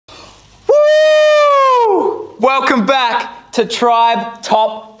Welcome back to Tribe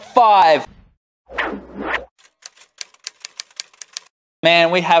Top 5. Man,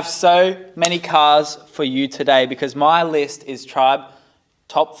 we have so many cars for you today because my list is Tribe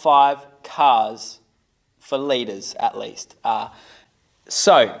Top 5 cars for leaders at least.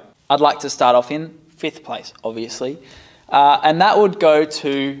 So, I'd like to start off in 5th place, obviously. And that would go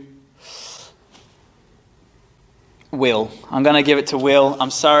to Will. I'm going to give it to Will. I'm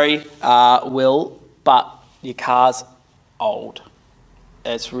sorry, Will, but your car's old.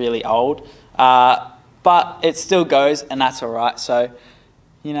 It's really old. But it still goes, and that's all right. So,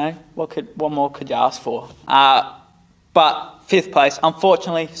 you know, what more could you ask for? But 5th place,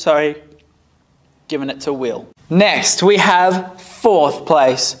 unfortunately, sorry, giving it to Will. Next, we have 4th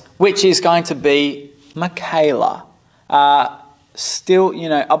place, which is going to be Michaela. Still, you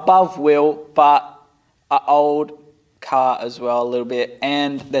know, above Will, but an old car as well, a little bit.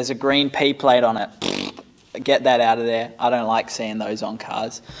 And there's a green P plate on it. Get that out of there. I don't like seeing those on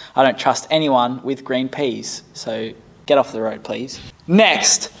cars. I don't trust anyone with green Ps. So get off the road, please.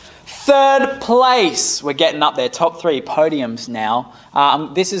 Next, 3rd place. We're getting up there. Top 3 podiums now.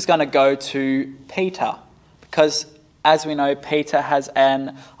 This is going to go to Peter. Because as we know, Peter has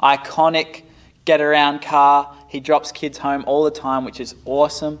an iconic get-around car. He drops kids home all the time, which is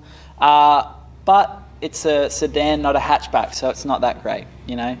awesome. But it's a sedan, not a hatchback, so it's not that great,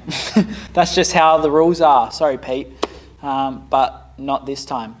 you know. That's just how the rules are. Sorry, Pete, but not this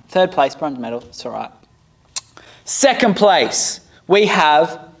time. 3rd place, bronze medal. It's all right. 2nd place, we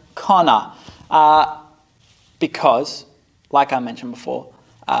have Connor, because, like I mentioned before,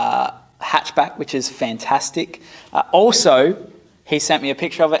 hatchback, which is fantastic. Also, he sent me a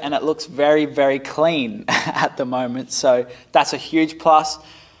picture of it, and it looks very, very clean at the moment, so that's a huge plus.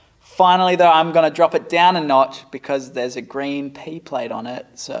 Finally, though, I'm going to drop it down a notch because there's a green P plate on it,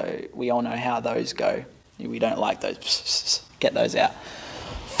 so we all know how those go. We don't like those. Get those out.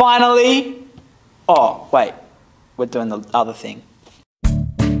 Finally, oh, wait, we're doing the other thing.